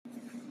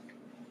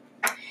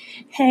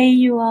Hey,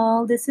 you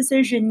all. This is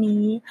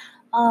Eugenie.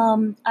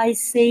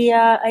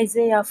 Isaiah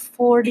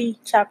 40,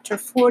 chapter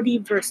 40,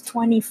 verse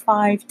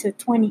 25 to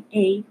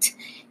 28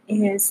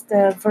 is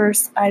the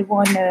verse I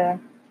want to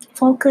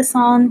focus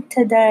on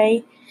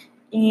today.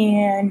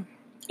 And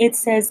it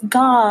says,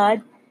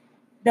 God,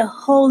 the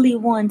Holy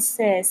One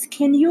says,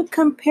 can you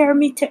compare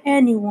me to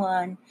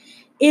anyone?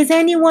 Is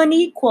anyone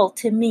equal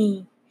to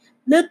me?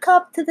 Look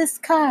up to the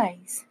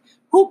skies.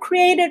 Who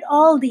created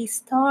all these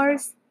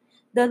stars?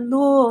 The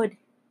Lord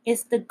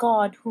is the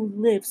God who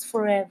lives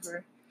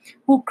forever,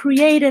 who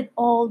created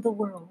all the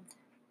world.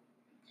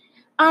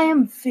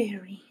 I'm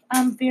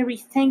very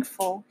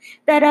thankful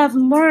that I've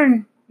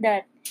learned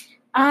that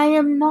I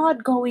am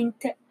not going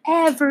to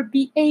ever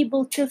be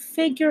able to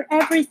figure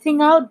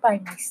everything out by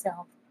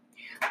myself.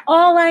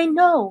 All I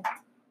know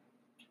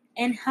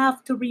and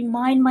have to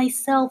remind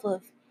myself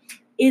of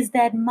is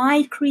that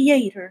my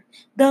Creator,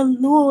 the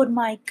Lord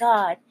my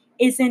God,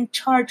 is in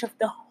charge of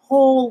the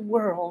whole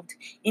world,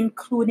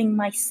 including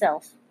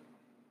myself.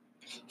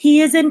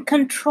 He is in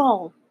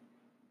control,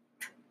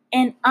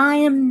 and I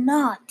am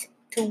not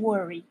to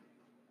worry.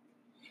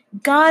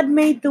 God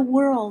made the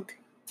world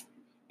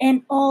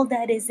and all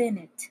that is in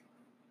it.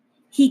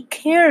 He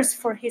cares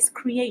for His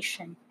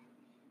creation,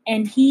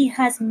 and He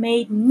has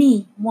made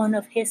me one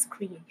of His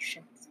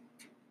creations.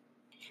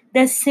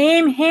 The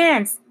same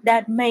hands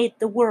that made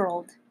the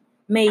world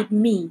made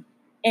me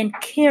and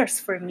cares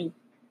for me.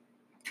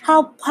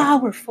 How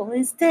powerful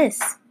is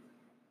this?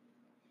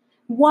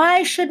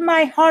 Why should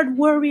my heart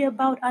worry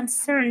about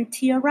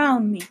uncertainty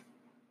around me?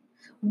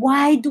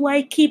 Why do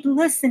I keep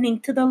listening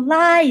to the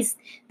lies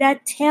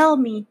that tell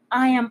me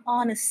I am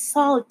on a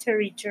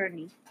solitary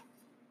journey?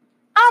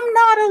 I'm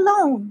not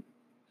alone.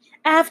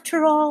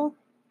 After all,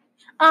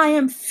 I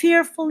am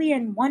fearfully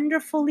and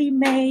wonderfully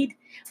made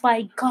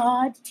by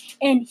God,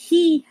 and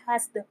He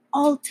has the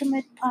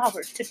ultimate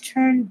power to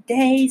turn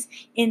days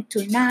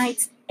into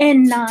nights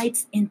and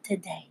nights into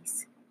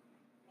days.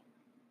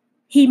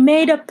 He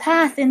made a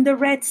path in the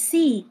Red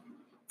Sea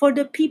for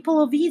the people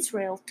of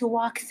Israel to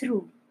walk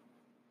through.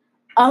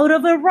 Out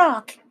of a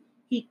rock,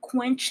 He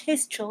quenched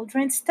His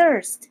children's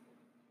thirst.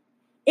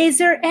 Is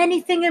there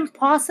anything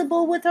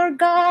impossible with our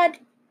God?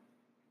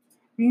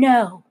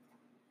 No,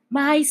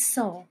 my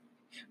soul,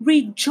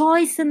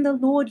 rejoice in the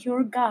Lord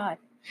your God,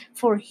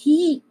 for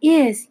He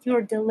is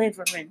your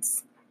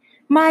deliverance.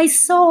 My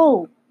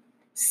soul,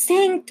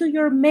 sing to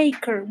your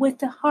Maker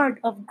with a heart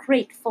of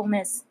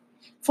gratefulness,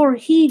 for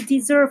He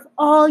deserves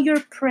all your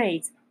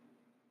praise.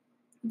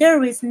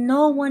 There is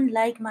no one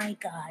like my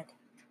God.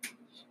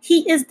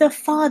 He is the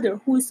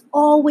Father who is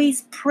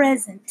always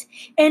present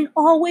and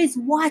always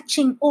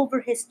watching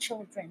over His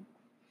children.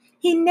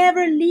 He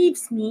never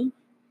leaves me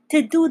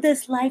to do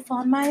this life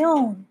on my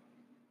own.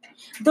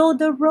 Though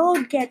the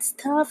road gets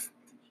tough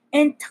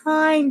and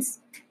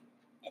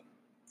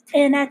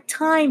at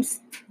times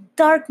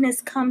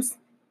darkness comes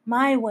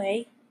my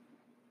way,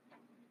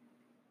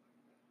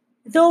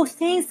 though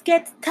things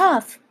get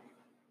tough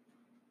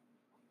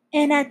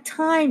and at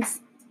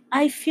times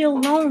I feel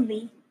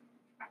lonely,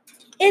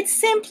 it's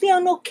simply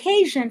an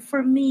occasion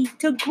for me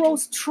to grow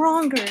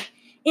stronger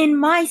in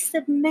my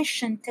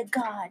submission to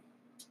God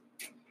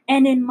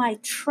and in my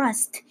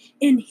trust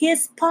in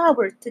His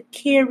power to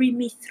carry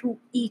me through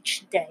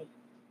each day.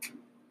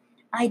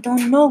 I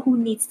don't know who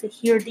needs to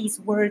hear these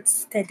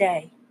words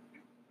today,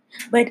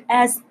 but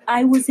as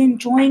I was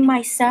enjoying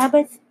my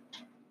Sabbath,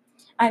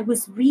 I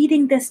was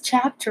reading this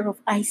chapter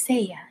of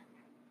Isaiah,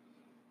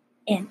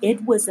 and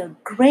it was a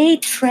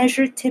great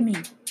treasure to me.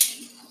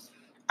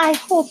 I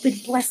hope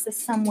it blesses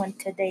someone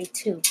today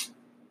too.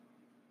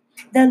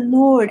 The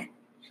Lord,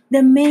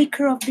 the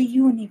Maker of the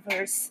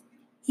universe,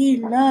 He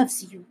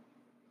loves you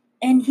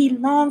and He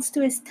longs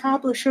to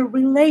establish a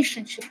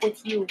relationship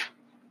with you.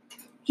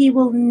 He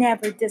will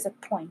never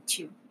disappoint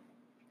you.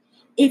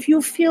 If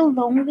you feel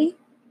lonely,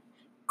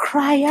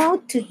 cry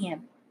out to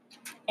Him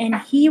and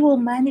He will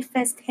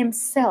manifest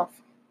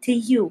Himself to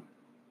you.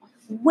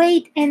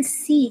 Wait and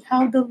see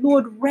how the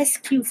Lord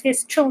rescues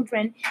His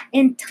children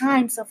in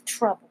times of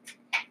trouble.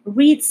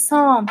 Read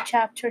Psalm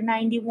chapter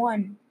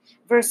 91,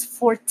 verse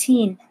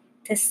 14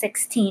 to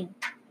 16.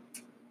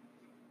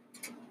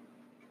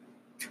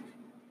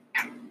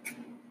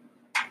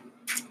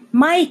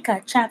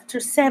 Micah chapter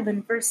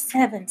 7, verse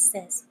 7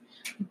 says,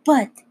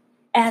 "But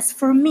as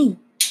for me,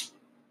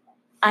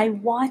 I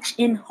watch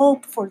in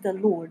hope for the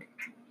Lord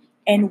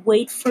and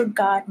wait for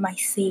God my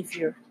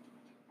Savior.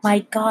 My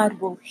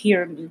God will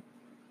hear me."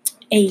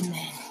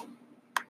 Amen.